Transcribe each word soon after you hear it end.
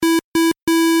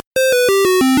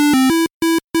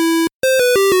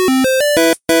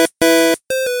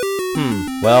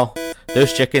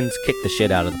Those chickens kicked the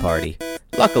shit out of the party.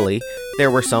 Luckily,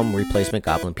 there were some replacement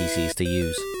goblin PCs to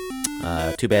use.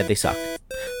 Too bad they suck.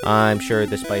 I'm sure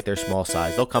despite their small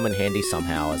size, they'll come in handy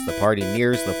somehow as the party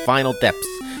nears the final depths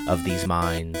of these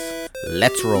mines.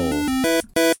 Let's roll.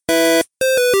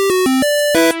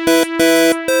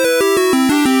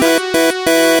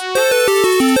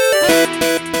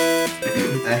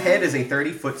 Ahead is a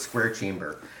 30-foot square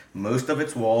chamber. Most of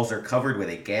its walls are covered with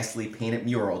a ghastly painted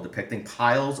mural depicting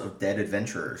piles of dead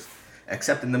adventurers,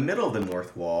 except in the middle of the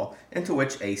north wall, into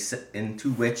which is set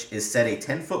a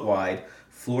 10-foot wide,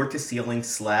 floor-to-ceiling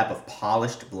slab of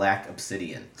polished black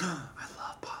obsidian. I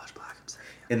love polished black obsidian.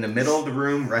 In the middle of the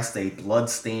room rests a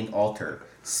blood-stained altar,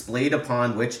 splayed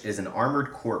upon which is an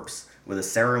armored corpse with a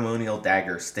ceremonial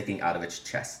dagger sticking out of its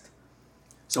chest.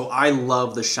 So I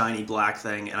love the shiny black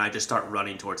thing, and I just start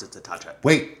running towards it to touch it.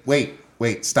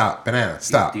 Wait, stop. Banana,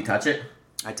 stop. Do you touch it?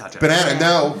 I touch it. Banana,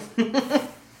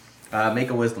 no. Make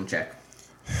a wisdom check.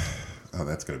 Oh,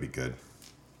 that's going to be good.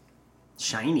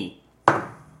 Shiny.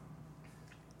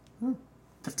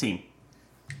 15.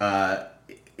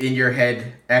 In your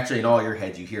head, actually in all your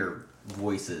heads, you hear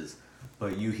voices,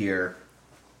 but you hear,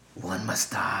 "One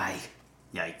must die."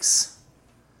 Yikes.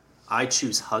 I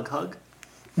choose Hug Hug.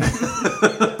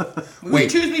 Wait,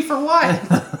 choose me for what?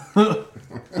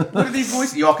 What are these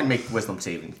voices? You all can make wisdom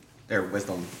saving. They're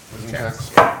wisdom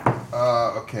checks.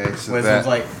 Okay, so Wisdom's that...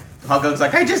 like, Hug's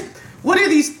like, what are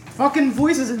these fucking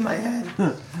voices in my head?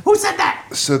 Who said that?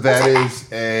 So that is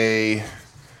a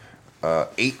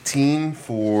 18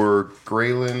 for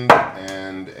Grayland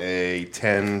and a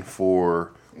 10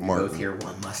 for Martin. Both hear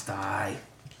 "one must die"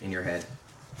 in your head.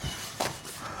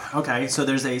 Okay, so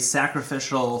there's a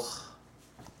sacrificial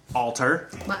altar.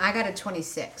 Well, I got a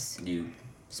 26.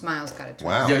 Smiles got a 26.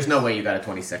 Wow. There's no way you got a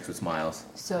 26 with Smiles.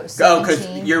 So Go, because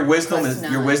 17 your wisdom plus is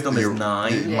 9. your wisdom is You're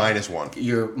 9. minus 1.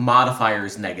 Your modifier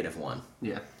is -1.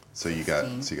 Yeah. So you got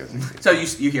 16. 16. So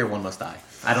you hear "one must die."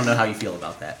 I don't know how you feel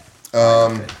about that.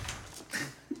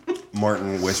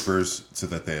 Martin whispers so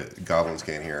that the goblins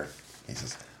can't hear. He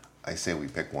says, "I say we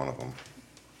pick one of them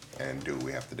and do what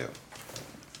we have to do."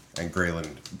 And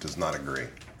Grayland does not agree.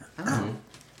 Oh.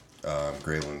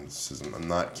 Grayland says, "I'm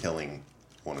not killing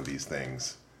one of these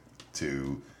things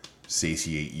to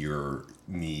satiate your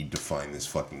need to find this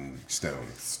fucking stone."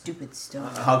 Stupid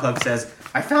stuff. Hug says,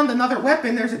 "I found another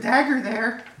weapon. There's a dagger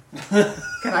there.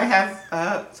 Can I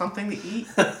have something to eat?"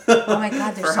 Oh my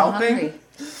god, they're For so helping? hungry.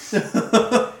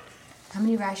 How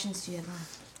many rations do you have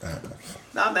left?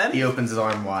 Not many. He opens his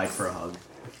arm wide for a hug.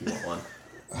 If you want one.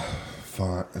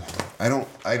 Fine. I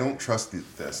don't trust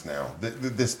this now.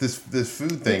 This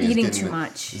food thing You're is eating getting too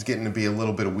much. It's getting to be a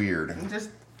little bit weird. I'm just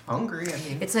hungry. I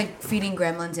mean, It's like feeding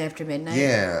gremlins after midnight.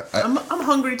 Yeah. I'm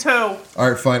hungry too. All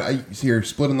right, fine. Here,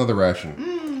 split another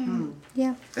ration.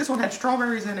 Yeah. this one had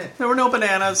strawberries in it. There were no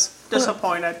bananas.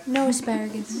 Disappointed. No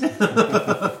asparagus.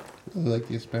 I like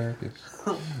the asparagus.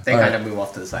 They All kind right. of move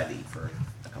off to the side to eat for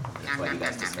a couple minutes while you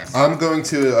guys discuss. I'm going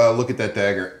to look at that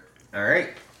dagger. All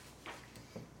right.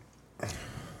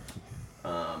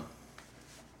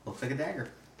 Looks like a dagger.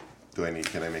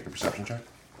 Can I make a perception check?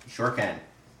 You sure can.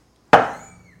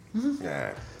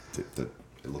 Yeah. It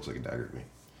looks like a dagger to me.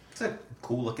 It's a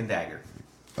cool looking dagger.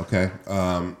 Okay.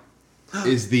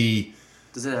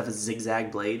 Does it have a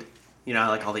zigzag blade? You know,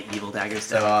 like all the evil daggers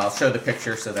So do. I'll show the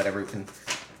picture so that everyone can.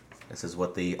 This is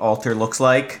what the altar looks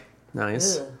like.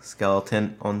 Nice. Ugh.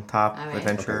 Skeleton on top. All right.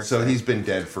 Adventure. Okay, so he's been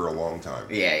dead for a long time.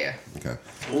 Yeah. Okay.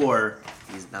 Or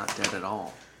he's not dead at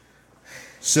all.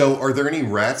 So, are there any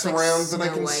rats Like around that I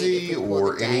Snow can White see, if we pull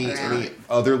or the any dagger out.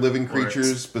 other living Or it's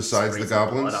creatures besides the sprays some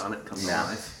blood goblins? on it, comes No.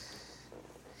 alive.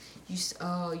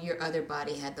 Your other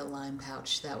body had the lime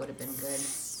pouch. That would have been good.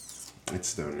 It's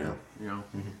stone now. You know,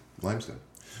 Limestone.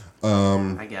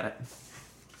 I get it.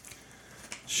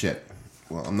 Shit.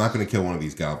 Well, I'm not going to kill one of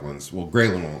these goblins. Well,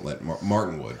 Grayland won't let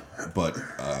Martin would, but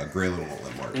Grayland won't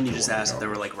let Martin. And you kill just one of the asked if there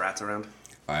were goblins. like rats around.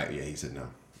 Yeah, he said no.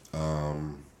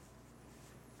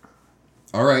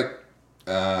 All right.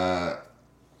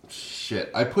 Shit.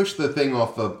 I pushed the thing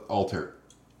off the altar.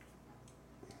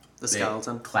 The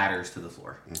skeleton. It clatters to the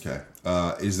floor. Okay.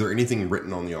 Is there anything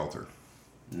written on the altar?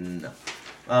 No.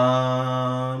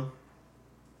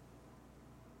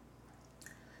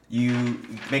 You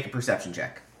make a perception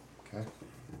check. Okay.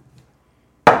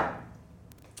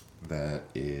 That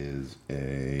is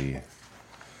a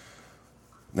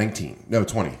 19. No,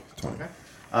 20. 20. Okay.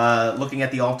 Looking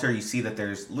at the altar, you see that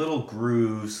there's little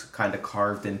grooves kind of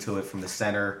carved into it from the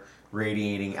center,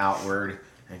 radiating outward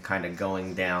and kind of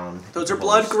going down. Those are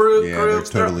blood grooves. Yeah, they're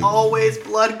totally- They're always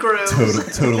blood grooves.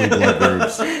 Totally blood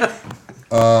grooves.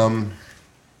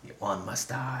 One must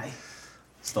die.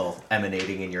 still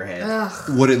emanating in your head.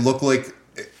 Ugh. Would it look like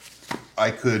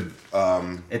I could?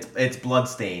 It's blood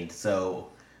stained, so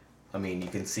I mean you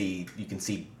can see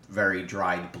very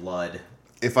dried blood.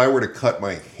 If I were to cut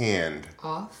my hand,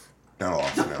 Off? not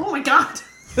off. No. Oh my god!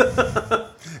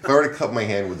 If I were to cut my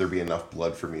hand, would there be enough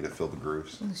blood for me to fill the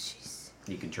grooves? Oh, jeez.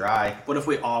 You can try. What if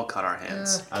we all cut our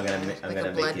hands? I'm gonna Like make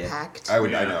a blood you. pact. I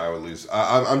would. I Yeah. know I would lose.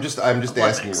 I'm just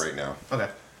asking mix. right now. Okay.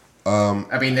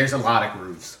 I mean, there's a lot of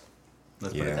grooves.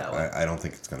 Let's put it that way. Yeah, I don't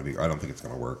think it's gonna be. I don't think it's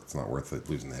gonna work. It's not worth it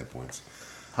losing the hit points.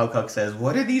 Hug says,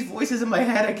 "What are these voices in my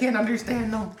head? I can't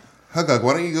understand them." Hugug,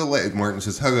 why don't you go lay? Martin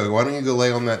says, Hugug, why don't you go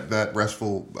lay on that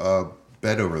restful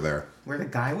bed over there? Where the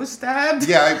guy was stabbed?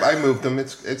 Yeah, I moved him.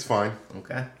 It's fine.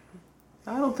 Okay.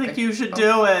 I don't think you should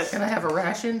do it. Can I have a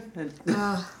ration?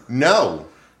 No,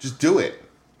 just do it.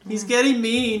 He's getting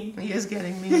mean. He is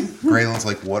getting me. Graylin's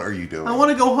like, what are you doing? I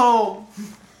want to go home.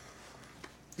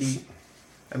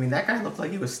 I mean, that guy looked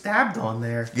like he was stabbed on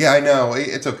there. Yeah, I know.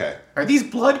 It's okay. Are these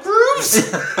blood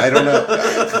grooves? I don't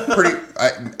know. Pretty.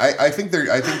 I think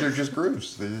they're just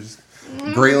grooves. They're just,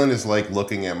 Graylin is like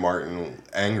looking at Martin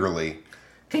angrily.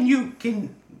 Can you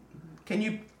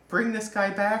bring this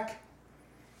guy back?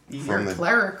 You're From a the-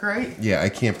 cleric, right? Yeah, I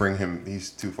can't bring him. He's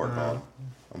too far gone.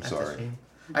 I'm That's a sorry. shame.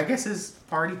 I guess his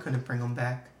party couldn't bring him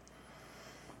back.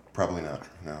 Probably not.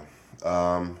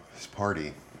 No. His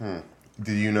party.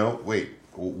 Do you know? Wait.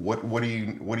 What are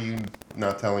you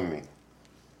not telling me?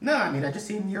 No, I mean, I just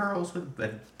seen murals with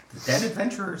dead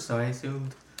adventurers, so I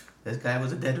assumed this guy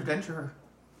was a dead adventurer.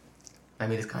 I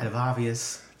mean, it's kind of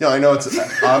obvious. Yeah, I know it's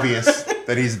obvious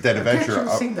that he's a dead adventurer.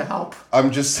 Pictures seem to help.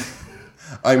 I'm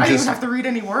I didn't even just have to read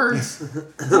any words.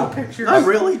 All pictures. I'm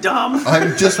really dumb.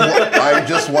 I'm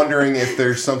just wondering if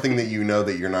there's something that you know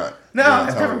that you're not. No, you're not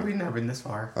I've telling me. we've never been this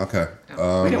far. Okay. We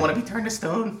didn't want to be turned to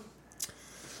stone.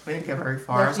 We didn't get very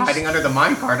far. I was Lucky hiding under the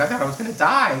minecart. I thought I was going to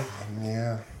die.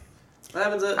 Yeah. What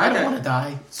happens? I don't want to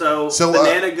die. So So,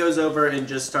 Banana goes over and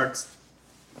just starts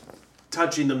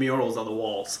touching the murals on the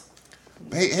walls.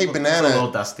 Hey, It's a little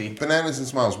banana. dusty. Bananas and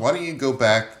smiles. Why don't you go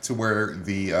back to where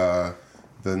the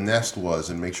nest was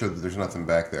and make sure that there's nothing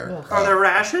back there? Are there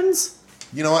rations?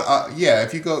 You know what? Yeah.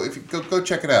 If you go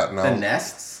check it out. And The I'll,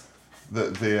 nests?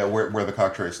 the where the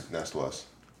cocktrace nest was.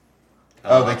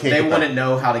 Oh, they can't. They get back. wouldn't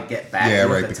know how to get back. Yeah,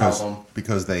 You'd right. have to tell them.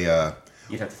 Because they.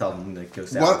 You'd have to tell them to go Why,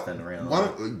 south and around. why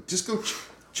don't just go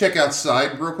check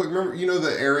outside real quick? Remember, you know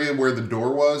the area where the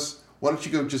door was. Why don't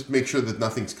you go just make sure that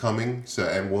nothing's coming? So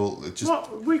and we'll just Well,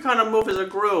 we kind of move as a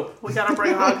group. We gotta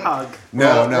bring Hug Hug.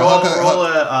 no. Roll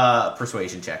a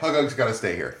persuasion check. Hugug's got to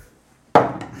stay here.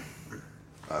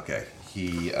 Okay,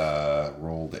 he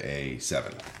rolled a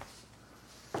 7.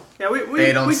 Yeah, They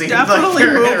we don't seem definitely like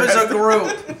they're move as a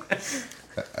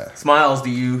group. Smiles, do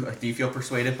you feel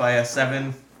persuaded by a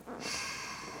 7?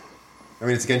 I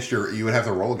mean, it's against your. You would have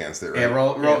to roll against it, right? Yeah,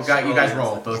 roll. Yeah, You guys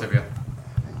roll. roll, both of you.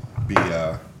 Be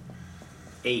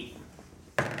 8.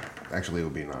 actually it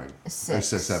would be 9. Six.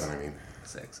 7. I mean,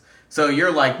 6. So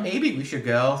you're like, maybe we should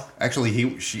go. actually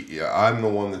I'm the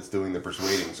one that's doing the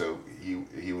persuading, so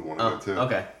he would want to Oh, go too.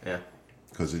 okay, yeah.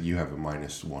 Because you have a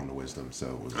 -1 to wisdom, so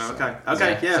it was.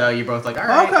 Okay, yeah. So you're both like, all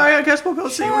right. Okay, I guess we'll go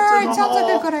see what's Sure, in the it sounds hall.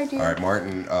 like a good idea. All right,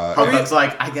 Martin. Hug's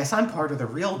like, I guess I'm part of the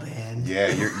real band. Yeah,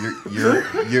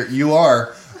 you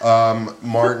are.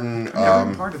 Martin. I've never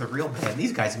been part of the real band.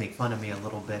 These guys make fun of me a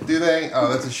little bit. Do they? Oh,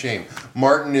 that's a shame.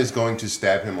 Martin is going to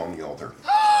stab him on the altar.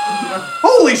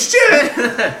 Holy shit!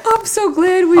 I'm so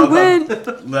glad we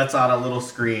went. Lets out a little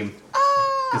scream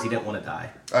because he didn't want to die.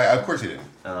 Of course he didn't.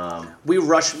 We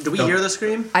rush. Do we Don't- hear the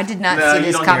scream? I did not No, see you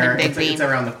this don't coming, hear it. Big It's, Bean. it's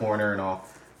around the corner and all.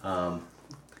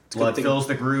 Blood thing. fills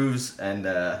the grooves and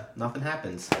nothing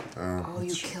happens. Oh,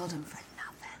 you killed him for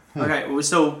nothing. Okay,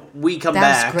 so we come That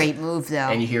back. was a great move, though.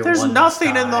 And you hear There's one nothing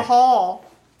in the die. hall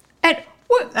And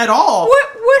what? at all.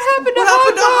 What happened to What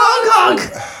happened to Hug? Hug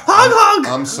Hug? Hug Hug!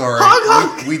 I'm sorry.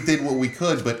 Hug! We did what we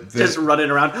could, but Just running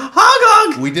around. Hug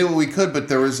Hug! we did what we could, but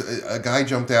there was a guy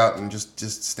jumped out and just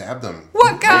stabbed him.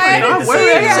 What guy? I Wait, didn't where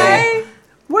see a is guy.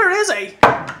 Where is he?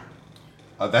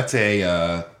 That's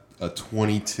a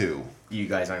 22. You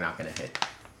guys are not going to hit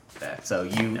that. So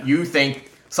you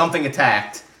think something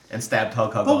attacked and stabbed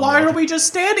Hug. But on why the are we just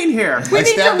standing here? I need to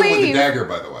stabbed him with the leave. dagger,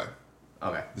 by the way.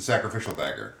 Okay. The sacrificial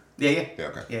dagger. Yeah. Yeah,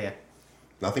 okay. Yeah.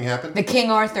 Nothing happened? The King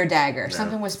Arthur dagger.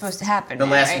 Something was supposed to happen. The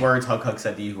last right? words Hug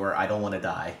said to you were, "I don't want to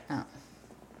die." Oh.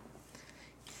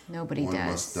 Nobody One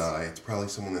does. must die. It's probably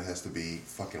someone that has to be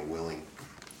fucking willing.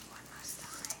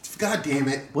 God damn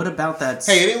it. What about that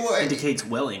Hey, anyway- indicates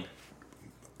willing?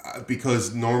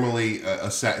 Because normally,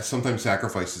 sometimes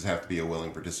sacrifices have to be a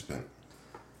willing participant.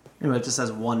 Anyway, it just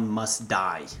says one must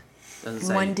die. Doesn't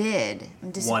say One did.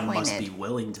 I'm disappointed. one must be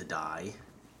willing to die.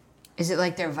 Is it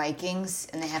like they're Vikings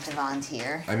and they have to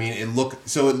volunteer? I mean, it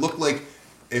looked like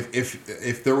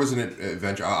if there was an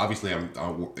adventure. Obviously,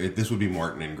 this would be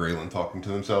Martin and Graylin talking to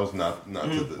themselves, not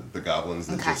to the goblins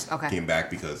that just came back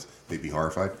because they'd be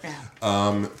horrified.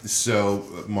 Yeah.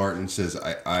 So Martin says,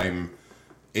 "I'm."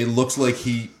 It looks like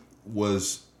he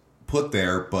was put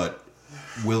there, but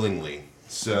willingly.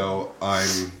 So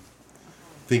I'm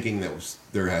thinking that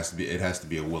it has to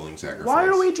be a willing sacrifice. Why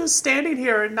are we just standing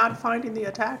here and not finding the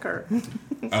attacker?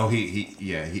 Oh,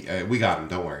 we got him.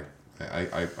 Don't worry.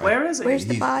 Where is he? Where's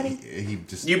the body? He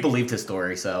just You believed his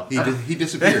story, so he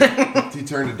disappeared. he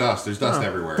turned to dust. There's dust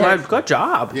everywhere. Well, good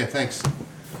job. Yeah, thanks.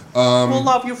 We'll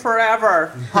love you forever.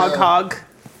 Hug, hug.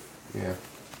 Yeah.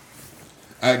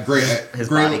 his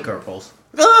body gurgles.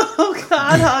 Oh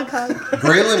God, hug, hug.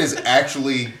 Graylin is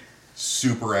actually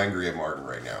super angry at Martin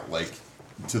right now, like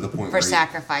to the point For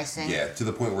sacrificing. to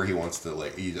the point where he wants to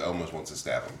he almost wants to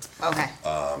stab him. Okay.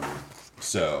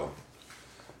 So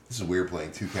this is weird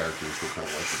playing two characters that don't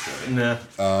like each other.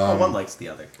 Nah. One likes the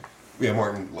other. Yeah,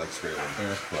 Martin likes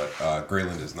Graylin, but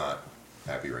Graylin is not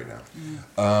happy right now.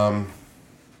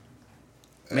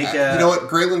 You know what?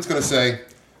 Graylin's gonna say,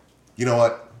 you know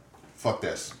what? Fuck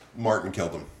this. Martin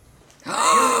killed him.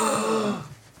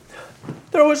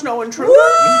 There was no intruder.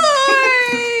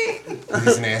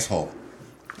 He's an asshole.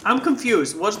 I'm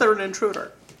confused. Was there an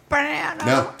intruder?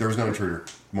 No, there was no intruder.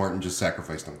 Martin just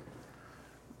sacrificed him.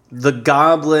 The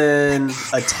goblin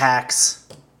attacks.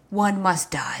 One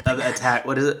must die. Attack.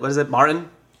 What is it? What is it? Martin.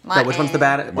 No, which one's the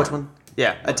bad? Which Martin. one?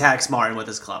 Yeah, attacks Martin with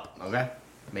his club. Okay.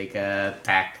 Make a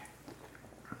attack.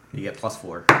 You get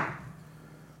 +4.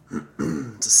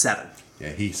 It's a 7. Yeah,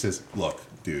 he says, look,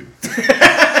 dude.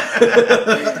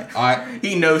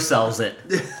 He no-sells it.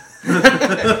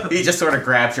 He just sort of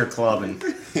grabs your club and...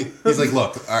 He's like,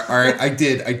 look, all right, I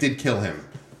did kill him,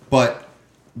 but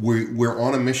we're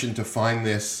on a mission to find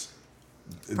this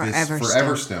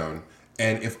Forever Stone,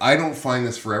 and if I don't find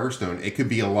this Forever Stone, it could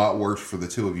be a lot worse for the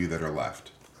two of you that are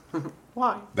left.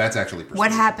 Why? That's actually persuasion.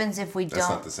 What happens if we That's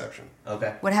don't? not deception.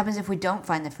 Okay. What happens if we don't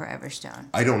find the Forever Stone?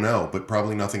 I don't know, but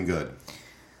probably nothing good.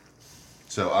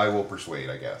 So I will persuade,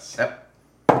 I guess. Yep.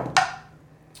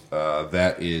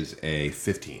 That is a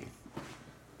 15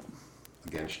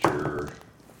 against your.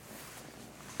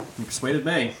 You persuaded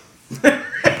me.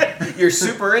 You're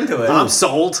super into it. I'm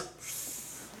sold.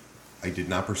 I did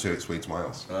not persuade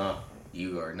Smiles.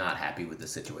 You are not happy with the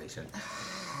situation.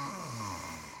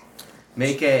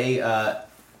 Make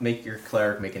your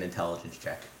cleric make an intelligence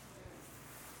check.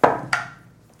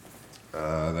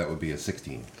 That would be a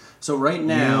 16. So right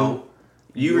now,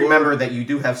 You remember that you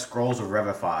do have scrolls of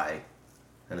Revivify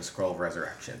and a scroll of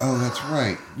Resurrection. Oh, that's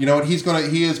right. You know what? He is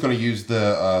gonna use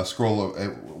the scroll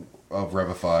of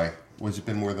Revivify. Was it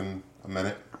been more than a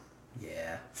minute?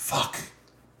 Yeah. Fuck.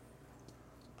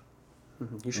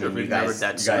 you should have remembered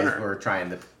that you guys sooner. were trying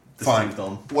to Fine. deceive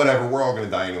them. Whatever. We're all gonna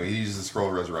die anyway. He uses the scroll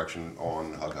of resurrection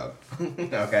on Hug Hug.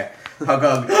 Okay. Hug.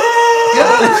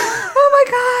 Oh my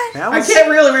god! That I was... can't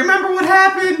really remember what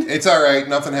happened. It's all right.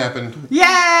 Nothing happened.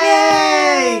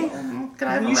 Yay! Can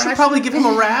I have a You should ration? probably give him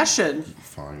a ration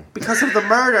Fine. because of the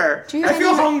murder. Do you I have feel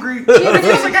any- hungry. It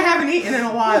feels like I haven't eaten in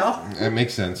a while. That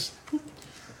makes sense.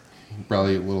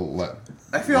 Probably a little.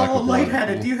 I feel a little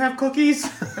lightheaded. Do you have cookies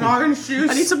and orange juice?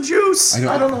 I need some juice.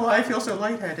 I I don't know why I feel so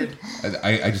lightheaded.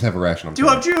 I just have a ration. I'm Do you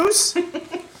have juice?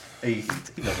 He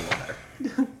doesn't want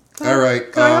better. All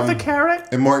right. Can I have the carrot?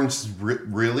 And Martin says,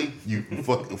 really? You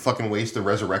fucking waste the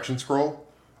resurrection scroll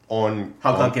on...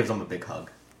 Hug gives him a big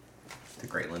hug to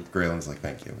Graylin. Graylin's like,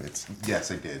 thank you. Yes,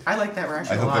 I did. I like that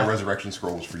ration I a hope lot. that resurrection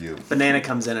scroll was for you. Banana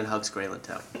comes in and hugs Graylin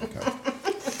too.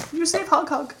 Okay. You save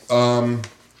hug.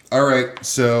 All right,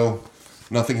 so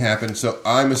nothing happened. So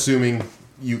I'm assuming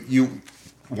you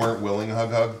weren't willing,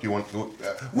 Hug. Do you want...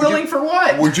 Willing for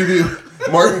what? Would you be...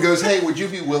 Martin goes, hey, would you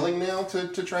be willing now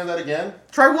to try that again?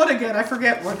 Try what again? I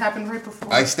forget what happened right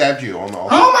before. I stabbed you on the...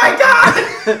 Oh my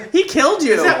god! He killed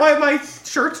you. Is that why my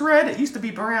shirt's red? It used to be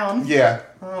brown. Yeah.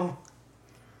 Oh.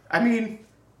 I mean,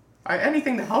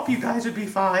 anything to help you guys would be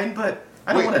fine, but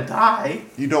I don't Wait. want to die.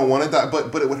 You don't want to die,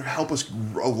 but it would help us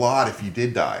a lot if you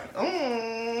did die.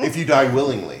 If you died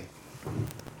willingly.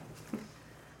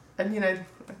 I mean,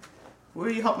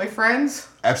 will you help my friends?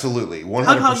 Absolutely.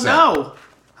 100%. Hug, no.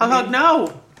 Hug,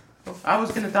 no. I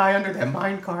was gonna die under that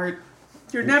minecart.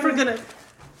 You're never gonna...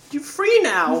 You're free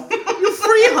now. You're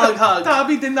free, Hug.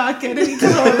 Dobby did not get any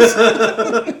clothes.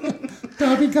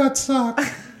 Dobby got socked.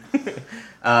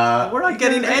 We're not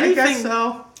getting I anything. guess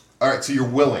so. All right, so you're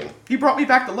willing. You brought me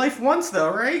back to life once,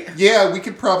 though, right? Yeah, we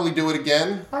could probably do it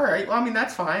again. All right. Well, I mean,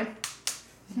 that's fine.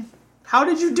 How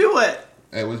did you do it?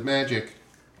 It was magic.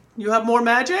 You have more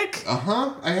magic?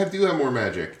 Uh-huh. I do have more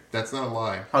magic. That's not a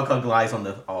lie. Hug lies on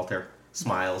the altar,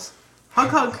 smiles.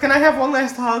 Hug. Can I have one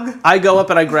last hug? I go up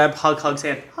and I grab Hug's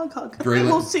hand. Hug. Graylin,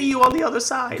 We'll see you on the other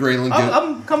side. Graylin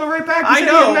I'm coming right back. I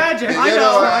know. Magic. I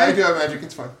know. I do have magic.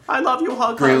 It's fine. I love you,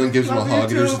 Hug. Graylin gives him a Love you hug.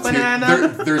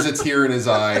 too, There's a tear in his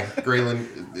eye.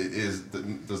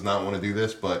 Graylin does not want to do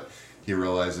this, but he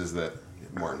realizes that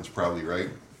Martin's probably right.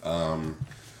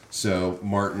 So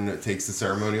Martin takes the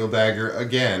ceremonial dagger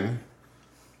again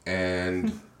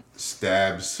and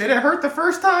stabs. Did it hurt the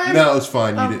first time? No, it's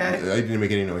fine. Okay. I didn't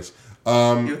make any noise. You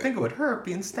would think it would hurt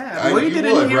being stabbed. You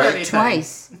didn't hear right? anything.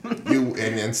 Twice.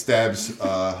 And stabs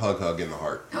Hug in the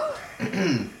heart.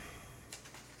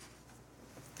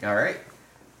 All right.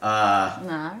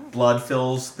 Blood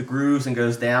fills the grooves and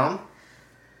goes down.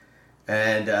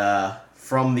 And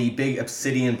from the big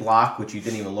obsidian block, which you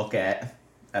didn't even look at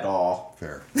all.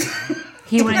 Fair.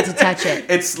 He wanted to touch it.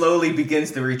 It slowly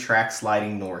begins to retract,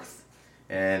 sliding north.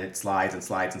 And it slides and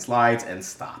slides and slides and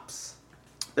stops.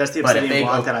 That's the obsidian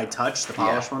block that I touched, the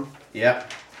polished one?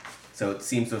 Yep. So it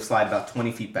seems to have slid about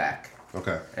 20 feet back.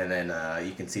 Okay. And then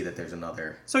you can see that there's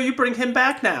another. So you bring him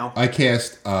back now? I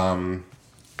cast Revivify?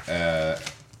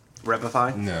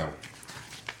 No.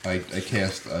 I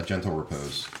cast Gentle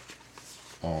Repose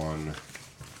on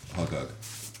Hug.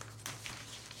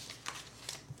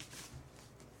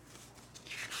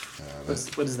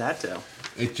 What does that do?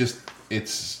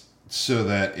 It's so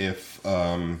that if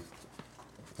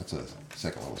that's a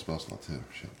second level spell slot too.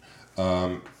 Shit.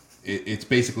 It's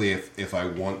basically if I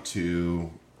want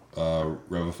to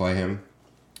revivify him,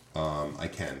 I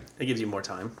can. It gives you more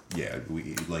time. Yeah, I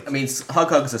mean,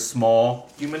 Hug's a small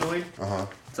humanoid. Uh-huh.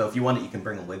 So if you want it, you can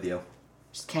bring him with you.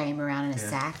 Just carry him around in a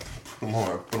sack. Put him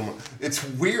on. It's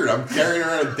weird. I'm carrying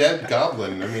around a dead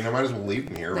goblin. I mean, I might as well leave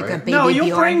him here, Like right? a baby No, you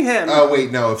Bjorn. bring him. Oh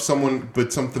wait, no.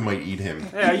 Something might eat him.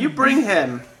 Yeah, you bring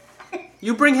him.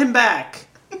 You bring him back.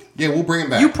 Yeah, we'll bring him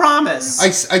back. You promise.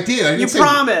 I did. I didn't You say,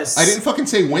 promise. I didn't fucking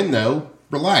say when though.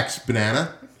 Relax,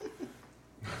 banana.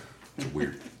 It's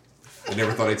weird. I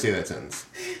never thought I'd say that sentence.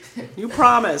 You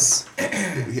promise.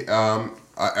 All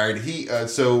right.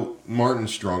 So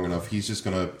Martin's strong enough. He's just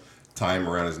gonna tie him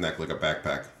around his neck like a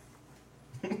backpack.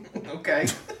 Okay.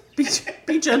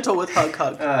 Be gentle with Hug.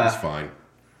 It's fine.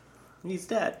 He's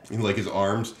dead. And like his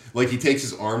arms, like he takes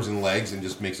his arms and legs and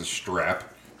just makes a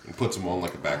strap and puts them on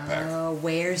like a backpack. Oh,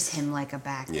 wears him like a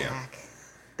backpack. Yeah.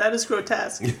 That is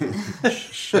grotesque.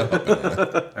 Shut up,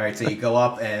 banana. All right, so you go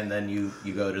up and then you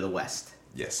go to the west.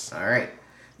 Yes. All right.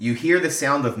 You hear the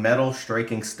sound of metal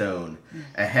striking stone.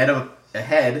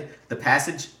 Ahead, the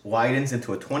passage widens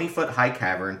into a 20-foot high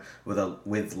cavern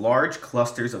with large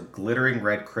clusters of glittering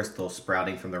red crystals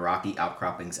sprouting from the rocky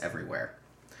outcroppings everywhere.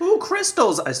 Ooh,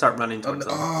 crystals! I start running towards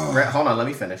them. Hold on, let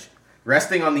me finish.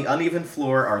 Resting on the uneven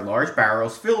floor are large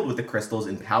barrels filled with the crystals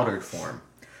in powdered form.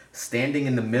 Standing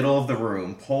in the middle of the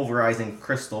room, pulverizing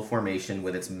crystal formation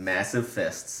with its massive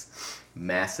fists,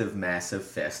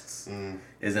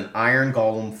 is an iron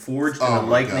golem forged in the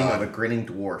likeness of a grinning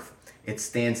dwarf. It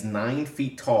stands 9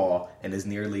 feet tall and is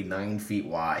nearly 9 feet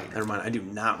wide. Never mind, I do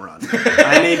not run.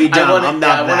 I may be dumb, I'm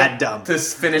not that dumb. To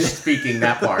finish speaking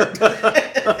that part.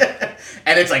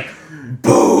 And it's like,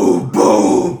 boom,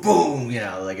 boom, boom. You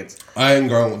know, like it's... Iron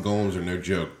golems are no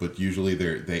joke, but usually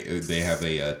they have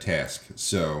a task.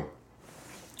 So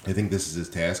I think this is his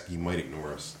task. He might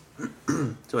ignore us.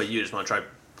 So what, you just want to try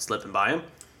slipping by him?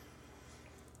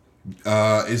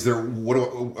 Is there... What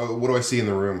do I see in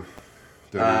the room?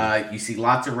 You see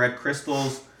lots of red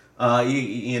crystals.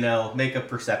 You know, make a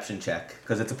perception check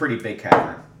because it's a pretty big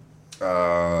cavern.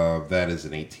 That is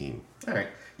an 18. All right.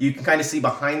 You can kind of see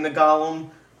behind the golem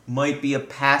might be a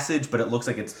passage, but it looks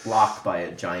like it's blocked by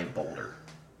a giant boulder.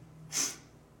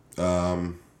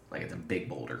 Like it's a big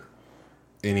boulder.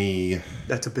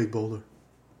 That's a big boulder.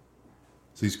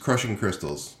 So he's crushing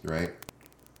crystals, right?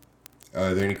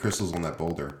 Are there any crystals on that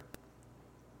boulder?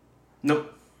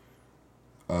 Nope.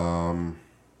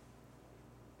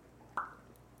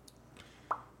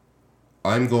 I'm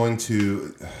going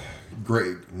to...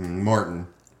 Martin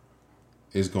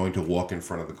is going to walk in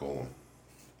front of the golem.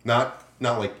 Not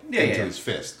like into his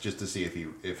fist, just to see if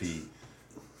he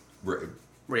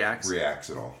reacts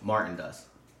at all. Martin does.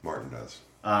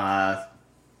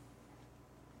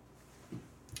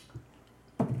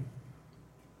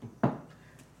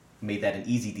 Made that an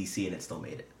easy DC and it still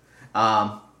made it.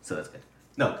 So that's good.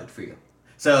 No, good for you.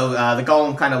 So the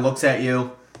golem kind of looks at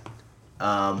you.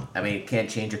 I mean, it can't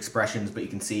change expressions, but you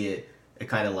can see it. It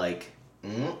kind of like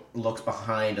looks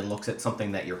behind and looks at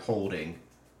something that you're holding,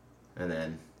 and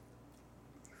then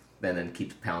and then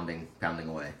keeps pounding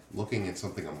away. Looking at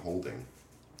something I'm holding.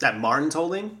 That Martin's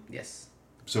holding? Yes.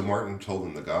 So Martin's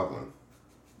holding the goblin.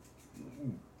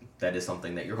 That is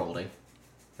something that you're holding.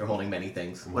 You're holding many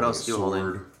things. What else are you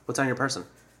holding? What's on your person?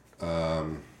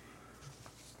 Oh,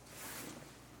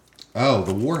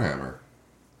 the Warhammer.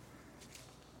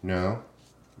 No,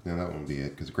 that wouldn't be it,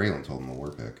 because Graylin's holding the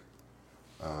war pick.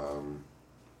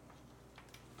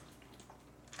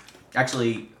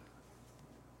 Actually,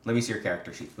 let me see your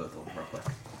character sheets, both of them, real quick.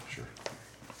 Sure.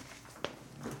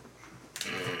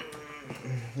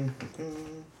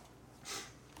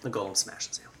 The golem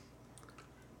smashes you.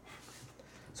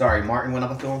 Sorry, Martin went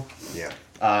up to him? Yeah.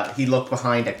 He looked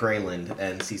behind at Grayland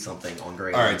and sees something on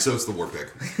Grayland. All right, so it's the war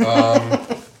pick.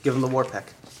 Give him the war pick.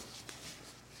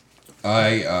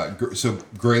 So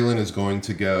Grayland is going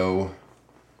to go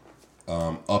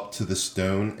up to the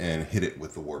stone and hit it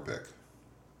with the war pick.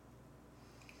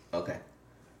 Okay.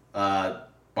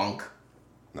 Bunk.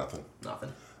 Nothing.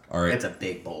 All right. It's a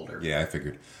big boulder. Yeah, I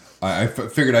figured. I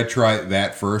figured I'd try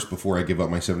that first before I give up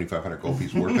my 7,500 gold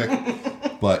piece war pick.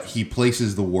 But he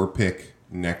places the war pick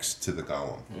next to the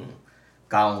golem.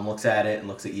 Golem looks at it and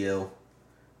looks at you.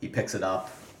 He picks it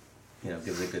up,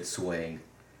 gives it a good swing.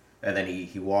 And then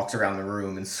he walks around the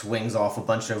room and swings off a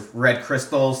bunch of red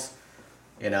crystals.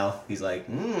 He's like,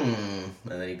 And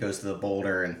then he goes to the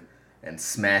boulder and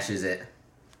smashes it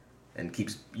and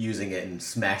keeps using it and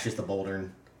smashes the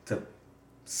boulder to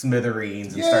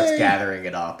smithereens and starts gathering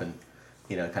it up and,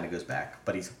 kind of goes back.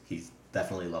 But he's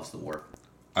definitely loves the war.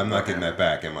 I'm not getting that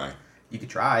back, am I? You could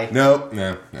try. No,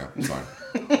 it's fine.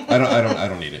 I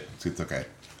don't need it. It's okay.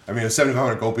 I mean, it's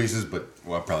 7,500 gold pieces, but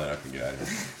I'm probably not gonna get out of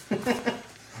here.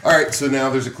 All right, so now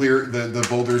there's a clear. The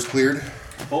boulder is cleared.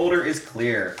 Boulder is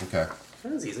clear. Okay.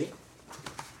 That was easy.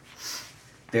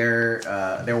 There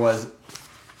was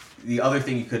the other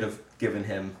thing you could have given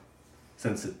him,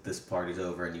 since this party's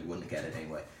over and you wouldn't get it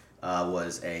anyway,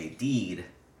 was a deed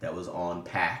that was on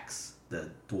Pax, the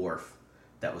dwarf.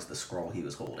 That was the scroll he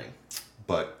was holding.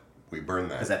 But we burned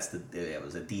that. Because it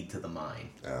was a deed to the mine.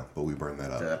 Yeah, but we burned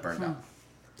that up. So that burned up.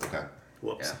 Okay.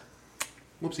 Whoops. Yeah.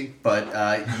 Whoopsie. But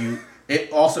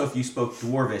also, if you spoke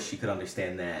Dwarvish, you could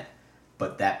understand that.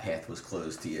 But that path was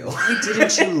closed to you. Why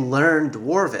didn't you learn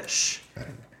Dwarvish?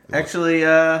 Actually,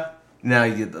 no,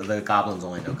 the goblins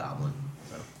only know Goblin.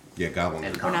 So. Yeah,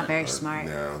 Goblin. We're not very smart.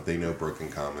 No, they know Broken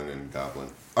Common and Goblin.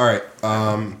 All right,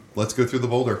 let's go through the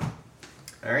boulder.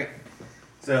 All right.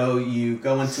 So you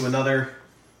go into another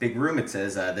big room. It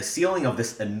says, the ceiling of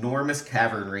this enormous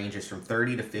cavern ranges from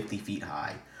 30 to 50 feet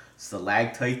high.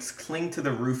 Stalactites cling to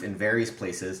the roof in various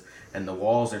places, and the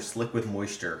walls are slick with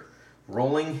moisture.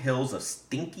 Rolling hills of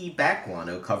stinky bat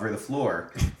guano cover the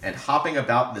floor, and hopping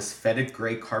about this fetid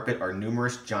gray carpet are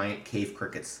numerous giant cave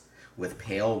crickets with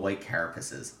pale white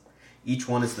carapaces. Each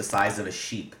one is the size of a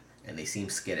sheep, and they seem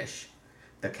skittish.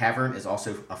 The cavern is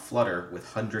also aflutter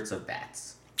with hundreds of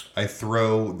bats. I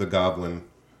throw the goblin.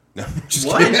 No, just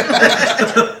What? kidding.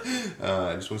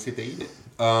 I just want to see if they eat it.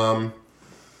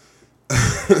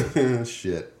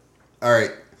 Shit. All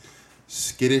right.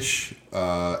 Skittish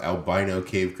albino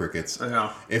cave crickets. I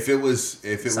know. If it was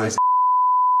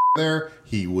there,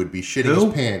 he would be shitting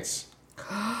his pants.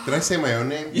 Did I say my own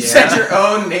name? You said your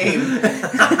own name.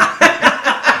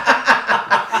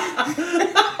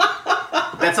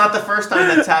 That's not the first time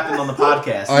that's happened on the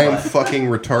podcast. I am fucking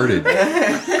retarded.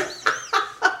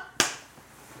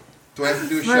 Do I have to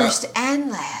do a First shot?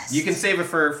 and last. You can save it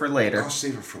for later. I'll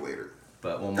save it for later.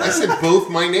 But one I more. said both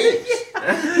my names.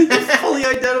 You fully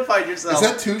identified yourself. Is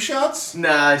that 2 shots?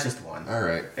 Nah, it's just one. All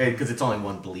right. Because it's only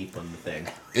one bleep on the thing.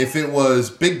 If it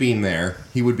was Big Bean there,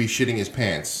 he would be shitting his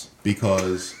pants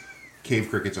because cave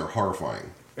crickets are horrifying.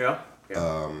 Yeah.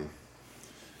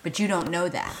 But you don't know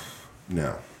that.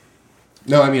 No.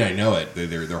 No, I mean, I know it.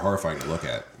 They're horrifying to look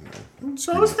at.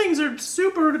 Those things are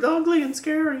super ugly and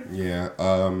scary. Yeah.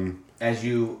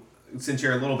 Since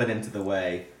you're a little bit into the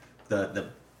way,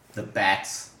 the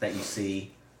bats that you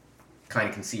see kind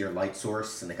of can see your light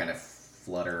source, and they kind of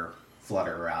flutter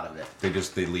out of it. They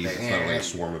leave. It's not like a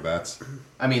swarm of bats.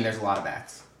 I mean, there's a lot of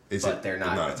bats, but they're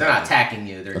not attacking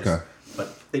you. They're okay.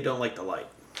 But they don't like the light.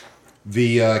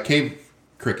 The cave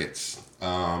crickets.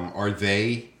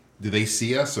 Do they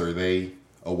see us? Or are they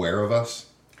aware of us?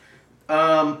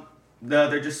 No,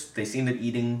 they seem to be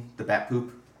eating the bat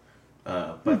poop.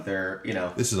 But they're,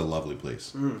 This is a lovely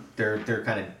place. They're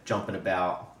kind of jumping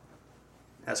about.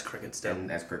 As crickets do. And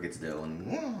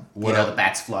and What the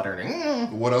bats fluttering.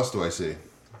 What else do I see?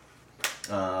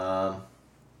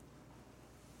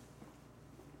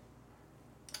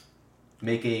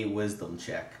 Make a wisdom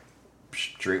check.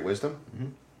 Straight wisdom?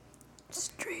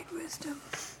 Straight wisdom.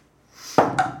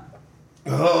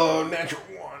 Oh, natural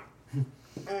one.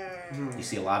 You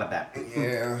see a lot of bat.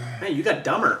 Yeah. Man, you got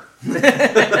dumber.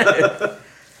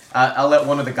 I'll let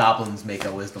one of the goblins make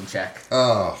a wisdom check.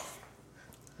 Oh.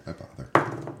 Why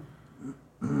bother?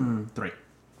 3.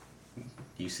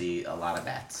 You see a lot of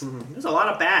bats. There's a lot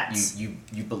of bats. You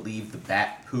believe the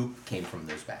bat poop came from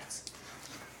those bats.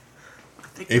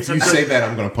 If you say that,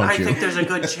 I'm going to punch you. I think there's a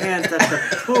good chance that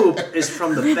the poop is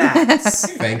from the bats.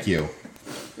 Thank you.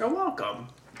 You're welcome.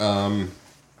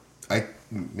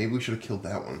 Maybe we should have killed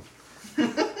that one.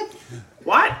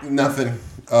 What? Nothing.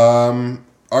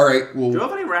 All right. Well, Do you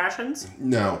have any rations?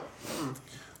 no.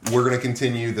 We're going to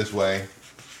continue this way,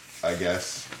 I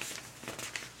guess.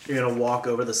 You're gonna walk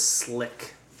over the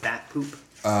slick bat poop?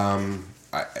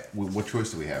 What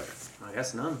choice do we have? I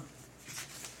guess none.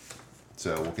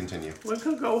 So we'll continue. We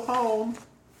could go home.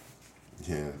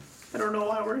 Yeah. I don't know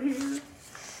why we're here.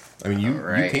 I mean, you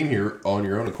Right. came here on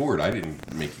your own accord. I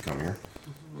didn't make you come here.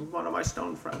 One of my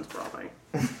stone friends brought me.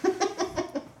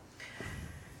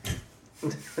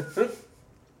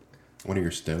 One of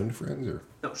your stoned friends, or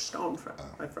No, stone friends.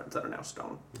 My friends that are now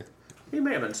stoned. He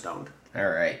may have been stoned. All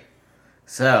right.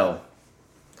 So,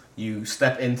 you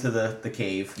step into the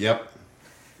cave. yep,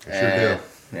 I sure do.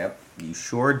 Yep, you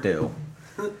sure do.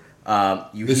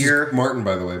 You This hear is Martin,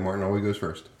 by the way. Martin always goes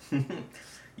first.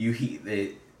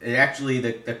 actually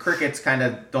the crickets kind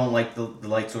of don't like the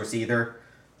light source either.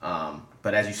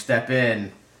 But as you step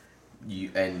in, you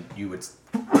would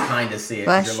kind of see it.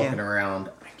 Bless You're you. looking around.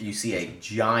 You see a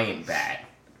giant bat.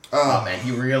 Oh, And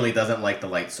he really doesn't like the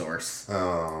light source.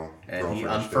 oh. And roll he for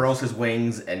initiative. unfurls his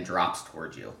wings and drops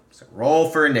towards you. So roll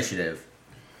for initiative.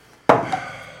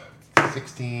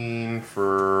 16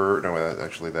 for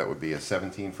actually that would be a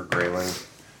 17 for Grayling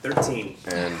 13.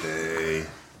 and a.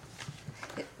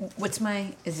 What's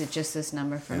my? Is it just this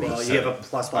number for me? Well, you have a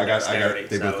 +1 dexterity.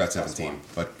 They both so got it's 17,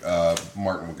 but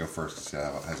Martin would go first.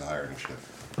 Has a higher initiative.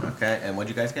 Okay, and what'd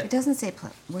you guys It get? doesn't say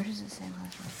plus. Where does it say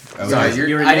plus one? Oh, Sorry, yes. Your I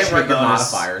didn't write initiative your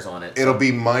bonus. modifiers on it. It'll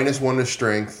be -1 to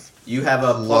strength, You have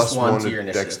a plus one to your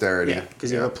initiative. dexterity. Yeah,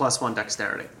 because you have a +1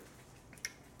 dexterity.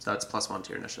 So that's +1 to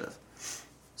your initiative.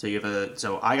 So you have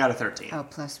So I got a 13. Oh,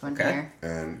 plus one Okay. here.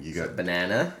 And you got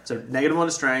Banana. So -1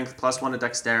 to strength, +1 to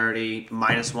dexterity,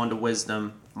 -1 to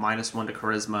wisdom, -1 to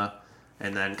charisma,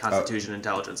 and then constitution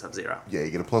intelligence have 0. you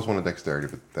get a +1 to dexterity,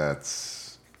 but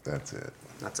that's it.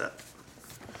 That's it.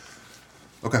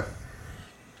 Okay.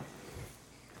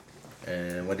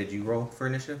 And what did you roll for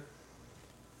initiative?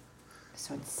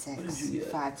 So it's 6.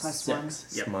 5 plus 1.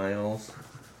 Yep. Smiles.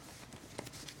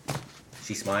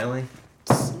 She's smiling?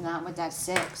 It's not with that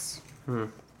 6.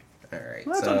 Alright, Well,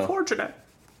 that's so unfortunate.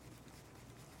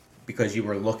 because you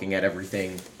were looking at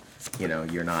everything,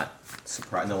 you're not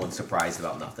surprised. No one's surprised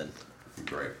about nothing.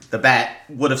 Great. The bat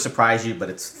would have surprised you, but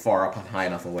it's far up and high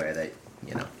enough away that,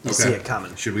 You see it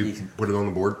coming. Should we put it on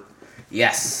the board?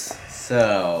 Yes.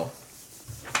 So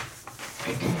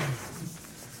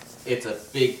it's a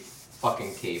big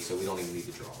fucking cave, so we don't even need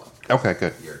to draw it. Okay,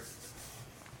 good. Here.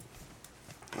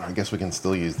 I guess we can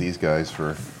still use these guys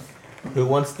for. Who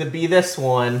wants to be this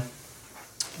one?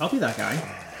 I'll be that guy.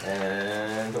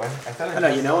 And I thought I No,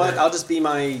 you know what? I'll just be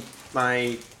my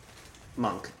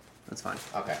monk. That's fine.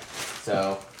 Okay.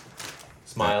 So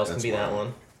Smiles can That's be that fine.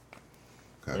 one.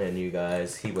 Okay. And you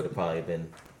guys, he would have probably been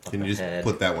up Can you just ahead.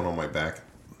 put that one on my back?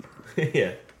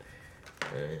 Yeah.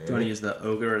 Do you want to use the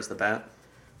ogre as the bat?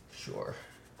 Sure.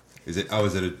 Is it? Oh,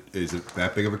 is it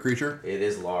that big of a creature? It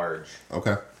is large.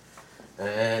 Okay.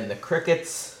 And the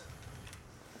crickets,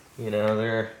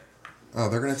 they're Oh,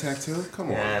 they're gonna attack too. Come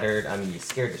on. scattered. I mean, you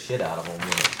scared the shit out of them when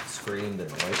it screamed and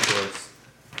the light source.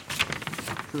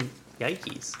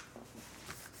 Yikes.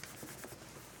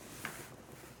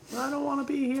 I don't want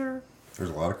to be here. There's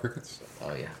a lot of crickets.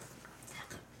 Oh yeah.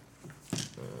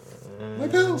 My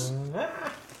bills.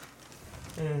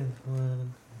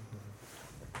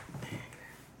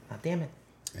 Oh, damn it.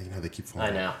 Yeah, they keep falling.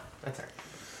 I know. That's alright.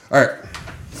 All right.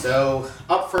 So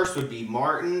up first would be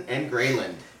Martin and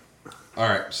Grayland. All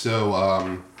right.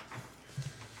 So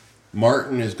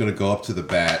Martin is gonna go up to the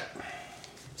bat.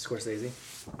 Scorsese.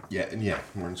 Yeah,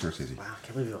 Martin Scorsese. Wow, I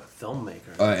can't believe you're a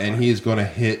filmmaker. And he is going to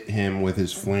hit him with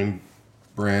his flame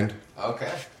brand.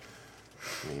 Okay.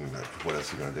 I mean, what else is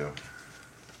he going to do?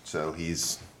 So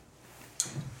he's.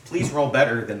 Please roll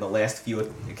better than the last few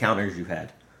encounters you've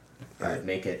had. It Alright. would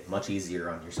make it much easier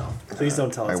on yourself. Please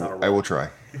don't tell us how to roll. I will try.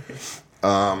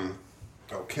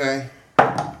 Okay.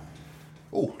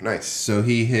 Oh, nice. So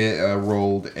he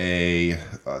rolled a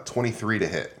 23 to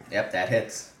hit. Yep, that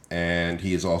hits. And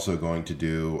he is also going to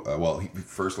do.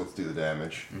 First let's do the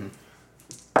damage.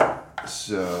 Mm-hmm.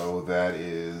 So that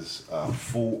is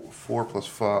 4 plus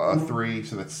 3,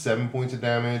 so that's 7 points of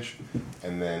damage,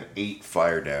 and then 8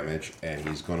 fire damage, and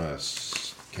he's gonna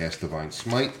cast Divine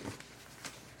Smite.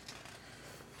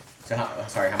 So, how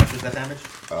much was that damage?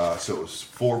 So it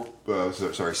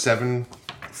was 7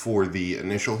 for the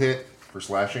initial hit for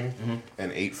slashing,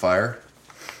 and 8 fire.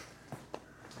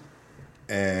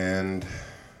 And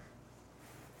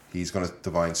he's going to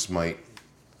Divine Smite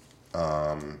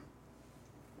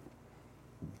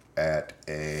at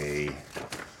he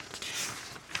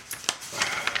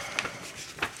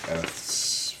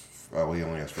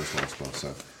only has first level spells,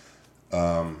 so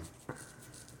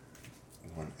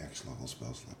 1 X level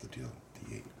spells left to deal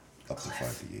D8 up to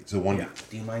 5d8. So 1.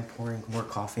 Do you mind pouring more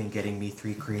coffee and getting me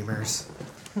 3 creamers?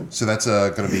 So that's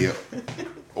going to be a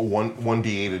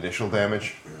 1d8 additional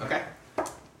damage. Okay.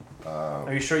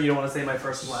 Are you sure you don't want to say my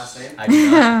first and last name? I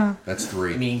do not. That's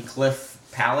 3. You mean Cliff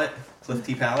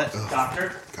T. Pallet?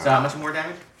 Doctor? So how much more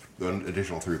damage? An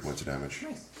additional 3 points of damage.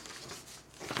 Nice.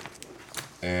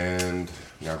 And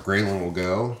now Graylin will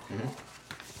go,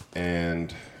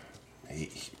 and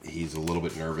he's a little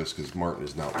bit nervous because Martin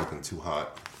is not looking too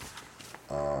hot.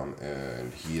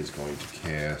 And he is going to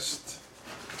cast.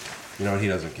 You know what? He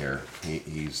doesn't care.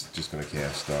 He's just going to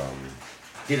cast.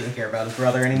 He doesn't care about his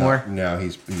brother anymore? No,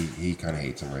 he kind of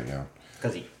hates him right now.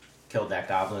 Because he killed that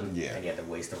goblin? Yeah. And he had to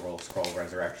waste the scroll of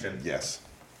resurrection? Yes.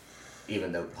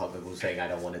 Even though Puggle was saying, I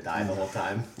don't want to die the whole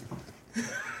time.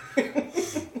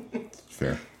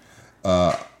 Fair.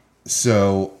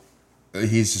 So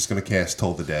he's just going to cast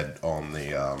Toll the Dead on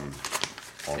the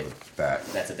bat.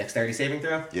 That's a dexterity saving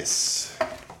throw? Yes.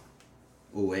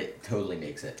 Ooh, it totally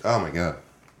makes it. Oh my god.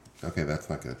 Okay, that's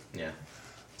not good. Yeah.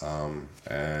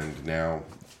 And now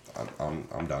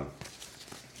I'm done.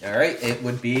 All right, it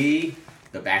would be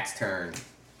the bat's turn.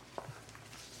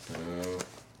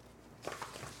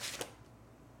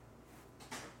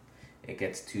 It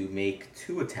gets to make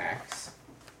 2 attacks.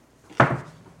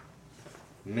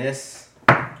 Miss.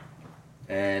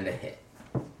 And a hit.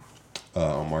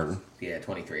 On Martin? Yeah,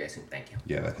 23, I assume. Thank you.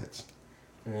 Yeah, that hits.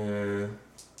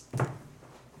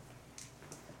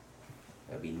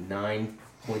 That'd be 9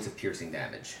 points of piercing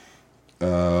damage.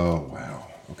 Oh, wow.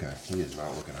 Okay, he is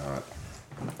not looking hot.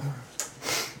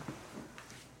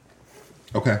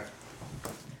 Okay.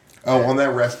 Oh, on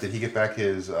that rest, did he get back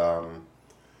his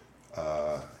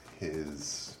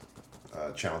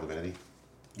Channel Divinity?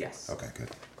 Yes. Okay, good.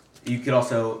 You could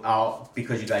also,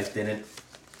 because you guys didn't,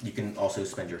 you can also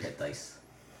spend your hit dice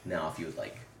now if you would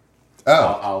like.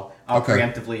 Oh. I'll okay.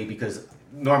 preemptively, because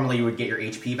normally you would get your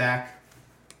HP back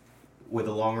with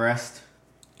a long rest.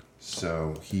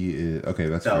 So he is okay.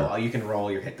 That's so fair. You can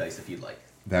roll your hit dice if you'd like.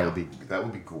 That would be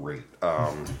great.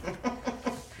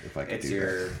 If I could It's do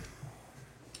your.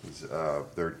 that.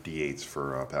 They're D8s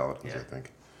for paladins, Yeah. I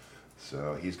think.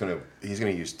 So he's gonna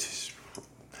use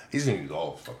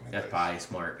all fucking hit That's dice. probably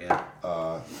smart.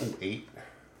 Yeah. 8.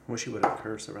 Wish you would have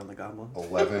cursed around the goblin.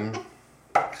 11,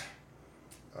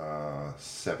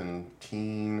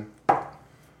 17,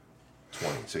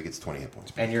 20. So he gets 20 hit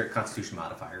points. And your Constitution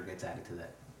modifier gets added to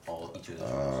that. Each of those.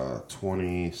 rolls.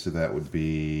 20. So that would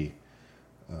be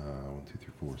 1, 2,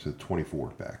 3, 4. So 24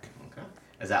 back. Okay.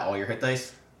 Is that all your hit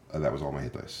dice? That was all my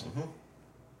hit dice. Mm-hmm.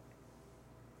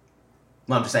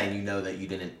 Well, I'm just saying, you know that you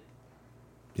didn't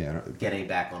Yeah. get any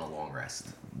back on a long rest.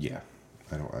 Yeah.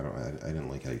 I didn't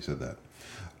like how you said that.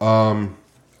 All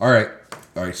right.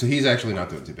 So he's actually not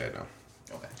doing too bad now.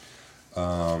 Okay.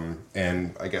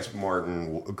 And I guess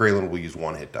Graylin will use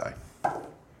 1 hit die,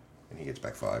 and he gets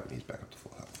back 5, and he's back up to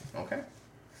full health. Okay.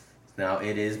 Now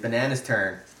it is Banana's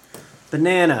turn.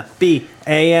 Banana.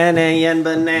 B-A-N-A-N,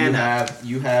 banana.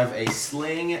 You have a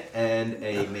sling and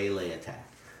a melee attack.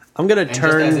 I'm gonna And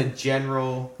turn. just as a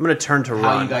general, I'm gonna turn to how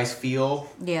run. you guys feel,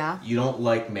 Yeah. you don't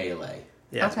like melee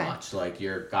Yeah. as Okay. much. Like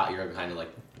you're kind of like.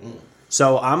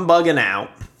 So I'm bugging out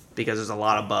because there's a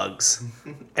lot of bugs,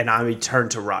 and I turn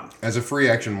to run. As a free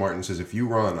action, Martin says, "If you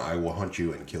run, I will hunt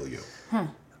you and kill you."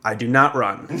 I do not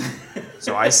run,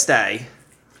 so I stay,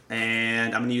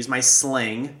 and I'm gonna use my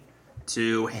sling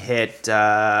to hit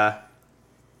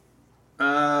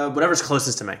whatever's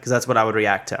closest to me, because that's what I would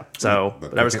react to. So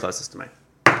whatever's closest to me.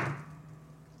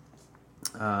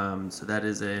 So that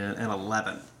is an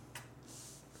 11.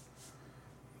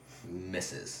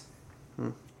 Misses.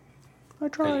 I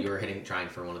tried. You were trying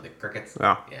for one of the crickets.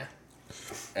 Yeah. Yeah.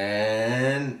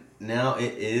 And now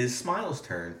it is Smiles'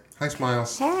 turn. Hi,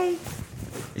 Smiles. Hey.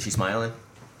 Is she smiling?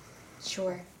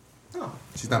 Sure. Oh,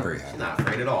 She's not very happy. she's not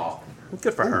afraid at all.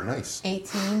 Good for Oh, her. nice.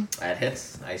 18. That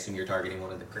hits. I assume you're targeting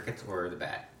one of the crickets or the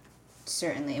bat.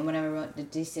 Certainly. And whenever I wrote the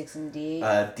D6 and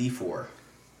D8, D4.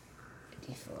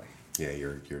 D4. Yeah,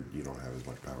 you don't have as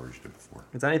much power as you did before.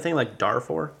 Is that anything like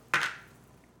Darfor?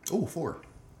 Oh, 4.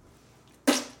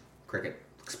 Cricket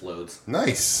explodes.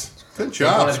 Nice. Good Take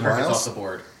job, one of the crickets Smiles. off the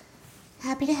board.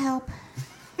 Happy to help.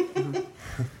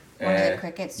 One of the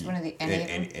crickets, one of the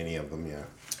Any of them, yeah.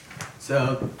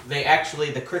 So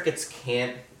the crickets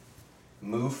can't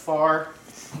move far,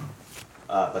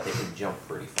 but they can jump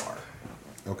pretty far.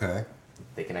 Okay.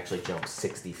 They can actually jump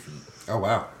 60 feet. Oh,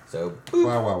 wow. So boop,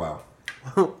 Wow.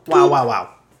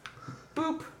 Wow.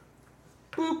 boop,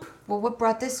 boop, Well, what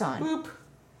brought this on? boop.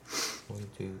 1,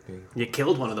 2, 3. You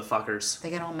killed one of the fuckers. They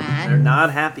get all They're mad.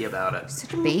 not happy about it.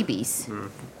 Such babies.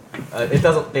 They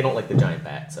don't like the giant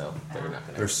bat, so they're not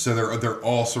gonna. They're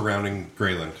all surrounding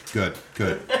Greyland. Good.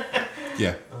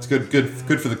 Yeah, it's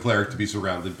good for the cleric to be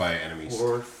surrounded by enemies.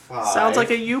 4, 5. Sounds like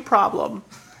a you problem.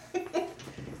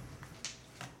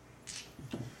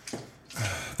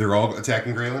 They're all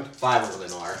attacking Greyland? 5 of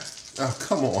them are. Oh,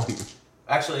 come on.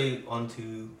 Actually, 1,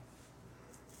 2.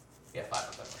 Yeah, 5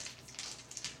 of them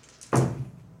are.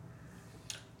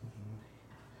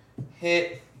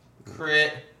 Hit,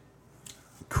 crit.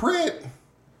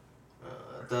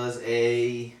 Does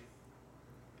a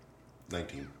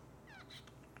 19.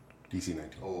 DC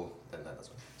 19. oh, then that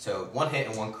doesn't. So 1 hit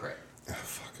and 1 crit. Oh,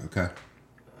 fuck. Okay.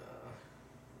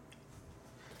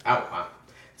 Wow.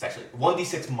 It's actually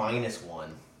 1d6 minus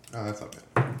 1. Oh, that's not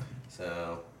bad.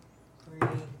 So 3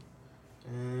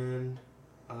 and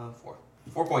 4.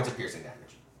 4 points of piercing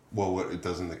damage. Well,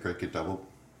 doesn't the crit get doubled?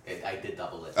 I did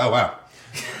double it. Oh, wow.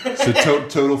 So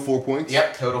total 4 points?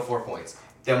 Yep, total 4 points.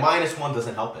 The minus 1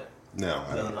 doesn't help it. No,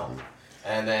 I Doesn't don't help. know.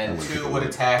 And then 2 would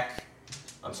attack.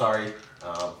 I'm sorry.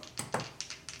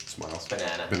 Smiles.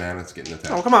 Banana. Banana's getting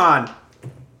attacked. Oh, come on.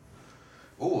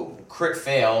 Ooh, crit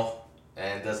fail.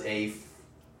 And does a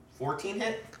 14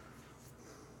 hit?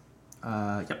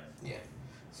 Yep. Yeah.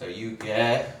 So you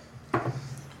get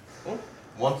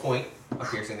 1 point of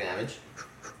piercing damage.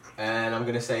 And I'm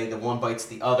going to say the one bites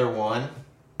the other one.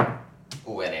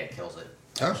 Ooh, and it kills it.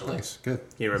 Actually. Oh, nice. Good.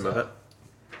 You remove it.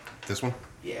 This one?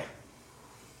 Yeah.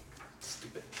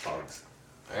 Stupid bugs.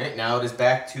 Alright, now it is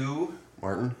back to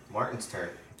Martin? Martin's turn.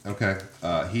 Okay.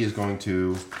 He is going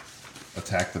to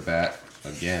attack the bat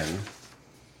again.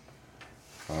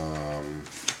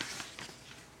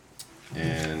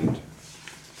 And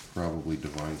probably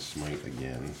Divine Smite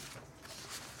again.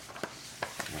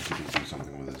 I think he can do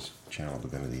something with his Channel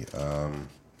Divinity.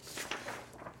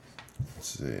 Let's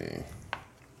see.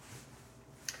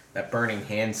 That burning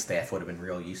hand staff would have been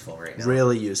real useful right now.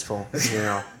 Really useful.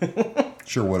 Yeah.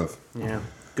 Sure would have. Yeah.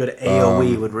 Good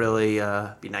AoE would really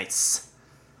be nice.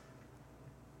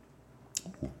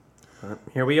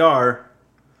 Here we are.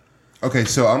 Okay,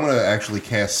 so I'm going to actually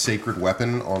cast Sacred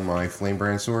Weapon on my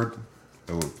Flamebrand Sword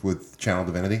with Channel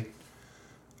Divinity.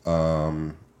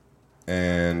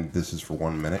 And this is for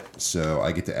 1 minute, so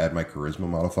I get to add my Charisma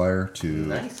modifier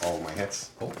to all of my hits.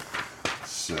 Cool.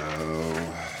 So,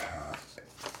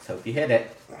 Let's hope you hit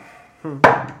it.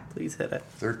 Please hit it.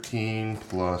 13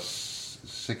 plus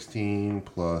 16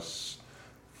 plus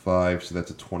 5, so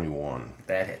that's a 21.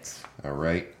 That hits. All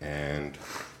right, and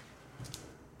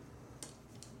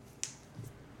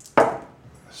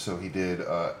so he did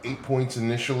 8 points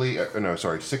initially.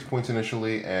 6 points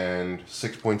initially, and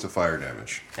 6 points of fire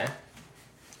damage. Okay.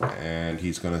 And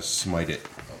he's gonna smite it.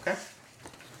 Okay.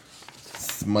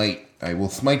 Smite. I will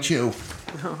smite you.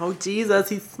 Oh, Jesus,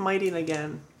 he's smiting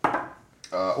again.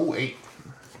 8.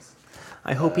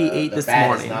 I hope he ate The this bat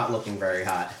morning. is not looking very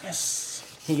hot. Yes.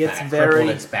 He gets Kinda very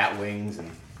crippled its bat wings and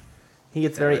very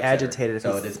etc. agitated if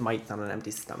So he it is smites on an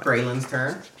empty stomach. Graylin's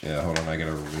turn. Yeah, hold on. I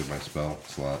gotta remove my spell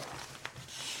slot.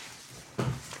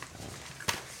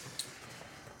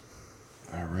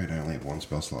 All right, I only have 1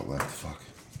 spell slot left. Fuck.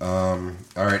 All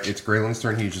right, it's Graylin's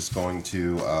turn. He's just going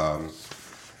to.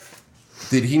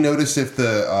 Did he notice if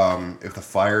the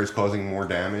fire is causing more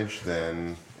damage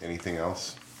than anything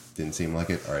else? Didn't seem like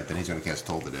it. All right, then he's going to cast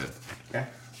Toll the Dead. Okay.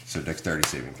 So Dexterity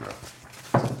saving throw.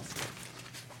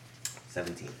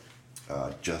 17.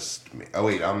 Just me. Oh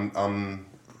wait, I'm.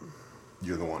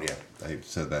 You're the one. Yeah, I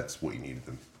said that's what you needed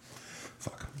them.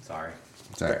 Fuck. Sorry.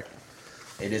 It's all right.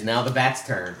 It is now the bat's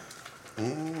turn.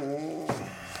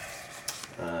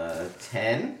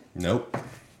 10. Nope.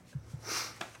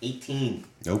 18.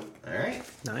 Nope. All right.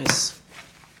 Nice.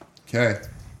 Okay.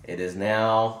 It is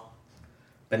now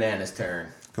Banana's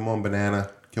turn. Come on,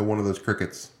 Banana. Kill one of those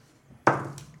crickets.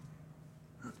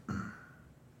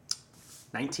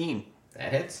 19.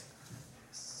 That hits.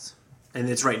 And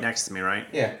it's right next to me, right?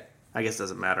 Yeah. I guess it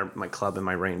doesn't matter. My club and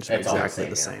my range are It's all the exactly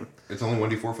the same, same. It's only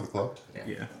 1d4 for the club.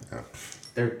 Yeah. Oh.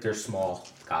 They're small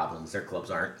goblins. Their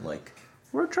clubs aren't like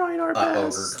We're trying our Ogre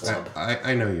best. Club.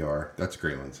 I know you are. That's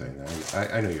Graylin saying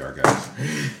that. I know you are, guys.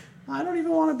 I don't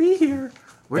even want to be here.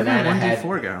 Where did Banana my had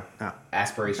 1d4 go? Oh.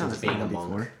 aspirations No, of being a it's not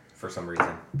monk 1d4. for some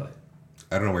reason, but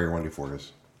I don't know where your 1d4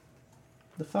 is.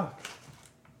 The fuck?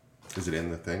 Is it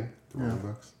in the thing? The rolling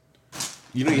box?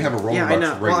 You know you have a rolling Yeah, box I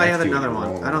know. right Well, I next have to you, another you're one.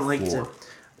 rolling I on don't the like floor. to.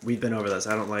 We've been over this.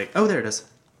 I don't like. Oh, there it is.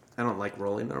 I don't like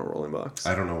rolling in a rolling box.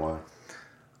 I don't know why.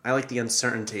 I like the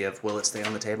uncertainty of will it stay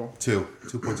on the table? 2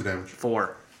 points of damage.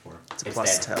 4. It's a It's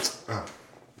plus dead. 10. Oh,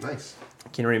 nice.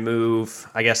 Can remove,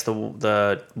 I guess, the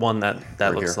one that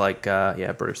Right looks here. like,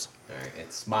 Bruce. alright,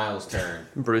 it's Smiles' turn.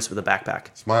 Bruce with a backpack.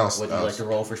 Smiles. Would you like to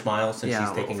roll for Smiles since Yeah, she's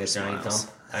I'll taking roll a for giant Smiles.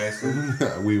 dump? I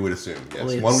assume. We would assume, yes.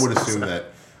 Well, One would it's- assume that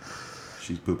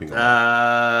she's pooping a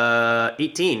lot.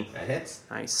 18. That hits.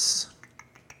 Nice.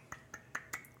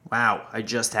 Wow, I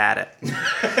just had it.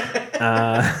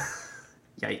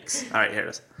 Yikes. All right, here it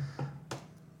is.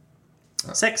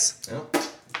 6. Oh.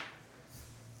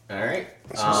 Alright.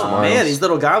 Smiles. Man, these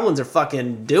little goblins are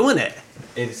fucking doing it.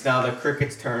 It's now the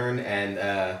cricket's turn, and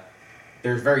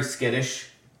they're very skittish,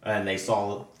 and they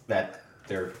saw that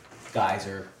their guys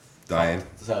are Dying.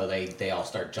 so they all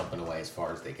start jumping away as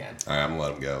far as they can. All right, I'm gonna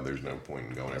let him go. There's no point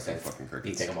in going after Okay. the fucking You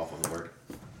crickets. take them off of the board.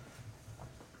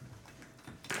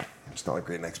 It's not like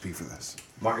great XP for this.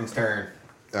 Martin's turn.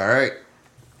 All right.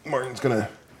 Martin's gonna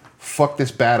fuck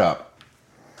this bat up.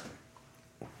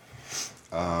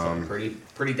 So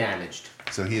pretty damaged.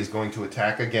 So he is going to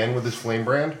attack again with his flame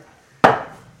brand.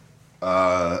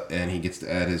 And he gets to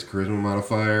add his charisma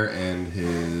modifier and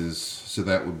his. So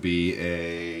that would be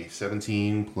a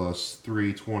 17 plus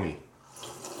 3, 20.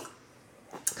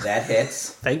 That hits.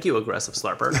 Thank you, aggressive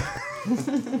slurper.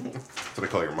 That's what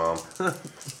I call your mom.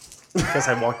 Guess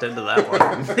I walked into that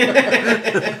one.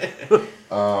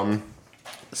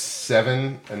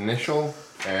 7 initial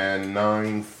and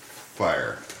 9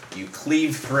 fire. You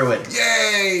cleave through it.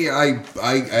 Yay!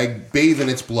 I bathe in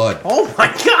its blood. Oh my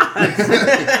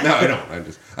god! No, I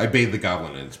don't. I bathe the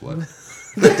goblin in its blood.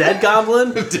 The dead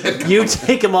goblin? You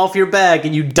take him off your back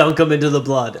and you dunk him into the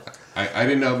blood. I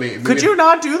didn't know. Maybe, Could you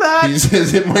not do that? He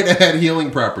says it might have had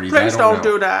healing properties. Please I don't know.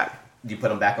 do that. You put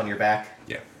him back on your back.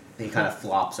 Yeah. He kind of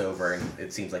flops over, and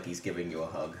it seems like he's giving you a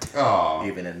hug, Oh,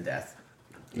 even in death.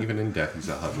 even in death, he's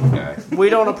a hugging guy. We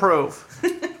don't approve.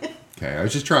 Okay, I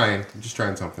was just trying. I'm just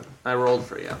trying something. I rolled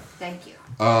for you. Thank you.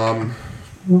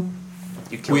 You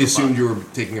killed We the assumed bug. you were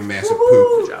taking a massive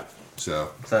Good poop. job.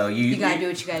 So, So You gotta do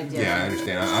what you gotta do. yeah, I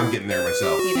understand. I'm getting there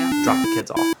myself. You know? Drop the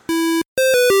kids off.